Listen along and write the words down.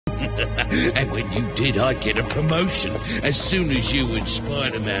And when you did, I'd get a promotion. As soon as you and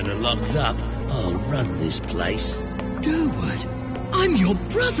Spider-Man are locked up, I'll run this place. Durwood, I'm your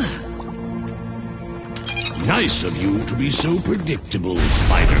brother. Nice of you to be so predictable,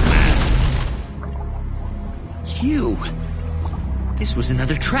 Spider-Man. You. This was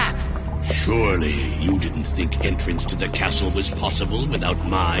another trap. Surely you didn't think entrance to the castle was possible without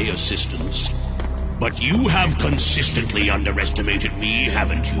my assistance. But you have consistently underestimated me,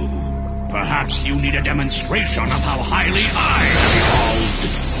 haven't you? Perhaps you need a demonstration of how highly I have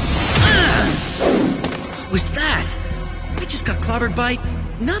evolved. What was that? I just got clobbered by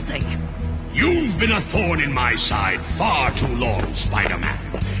nothing. You've been a thorn in my side far too long, Spider-Man.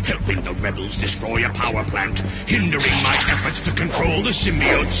 Helping the rebels destroy a power plant, hindering my efforts to control the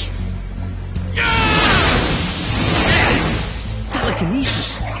symbiotes.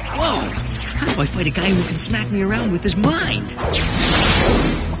 Telekinesis. Whoa! How do I fight a guy who can smack me around with his mind?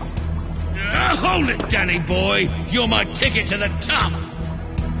 Hold it, Danny boy. You're my ticket to the top.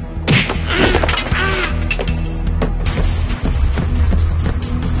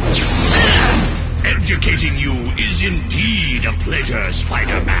 Educating you is indeed a pleasure,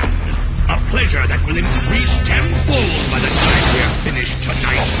 Spider-Man. A pleasure that will increase tenfold by the time we're finished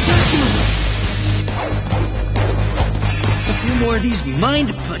tonight. A few more of these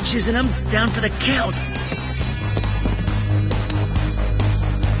mind punches and I'm down for the count.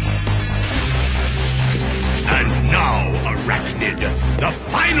 And now, Arachnid, the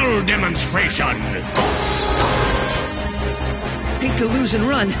final demonstration! Hate to lose and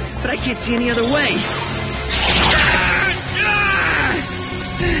run, but I can't see any other way.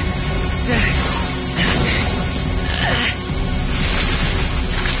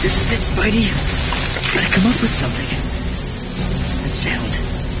 This is it, Spidey. Gotta come up with something. That sound.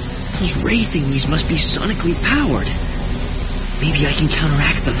 Those ray thingies must be sonically powered. Maybe I can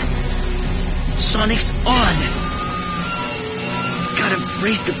counteract them. Sonic's on. Gotta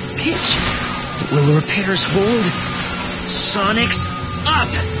raise the pitch. Will the repairs hold? Sonic's up!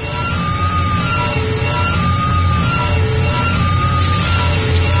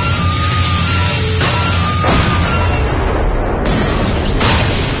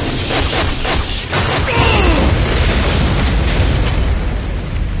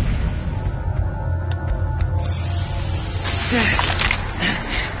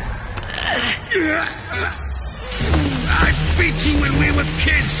 I beat you when we were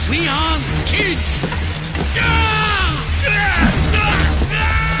kids! We are kids!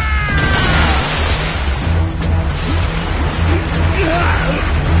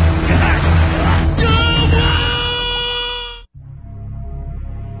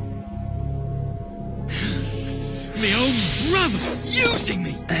 My own brother using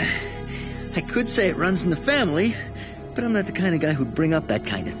me! I could say it runs in the family, but I'm not the kind of guy who'd bring up that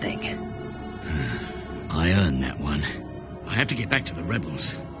kind of thing. I earned that one. I have to get back to the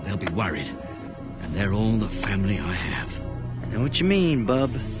rebels. They'll be worried. And they're all the family I have. I know what you mean,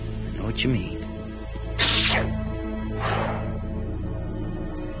 bub. I know what you mean.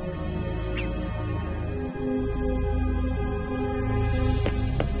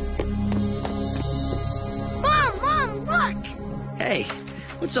 Mom, look! Hey,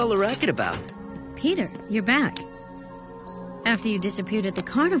 what's all the racket about? Peter, you're back. After you disappeared at the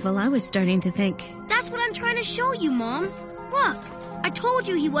carnival, I was starting to think... That's what I'm trying to show you, Mom. Look, I told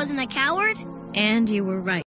you he wasn't a coward. And you were right.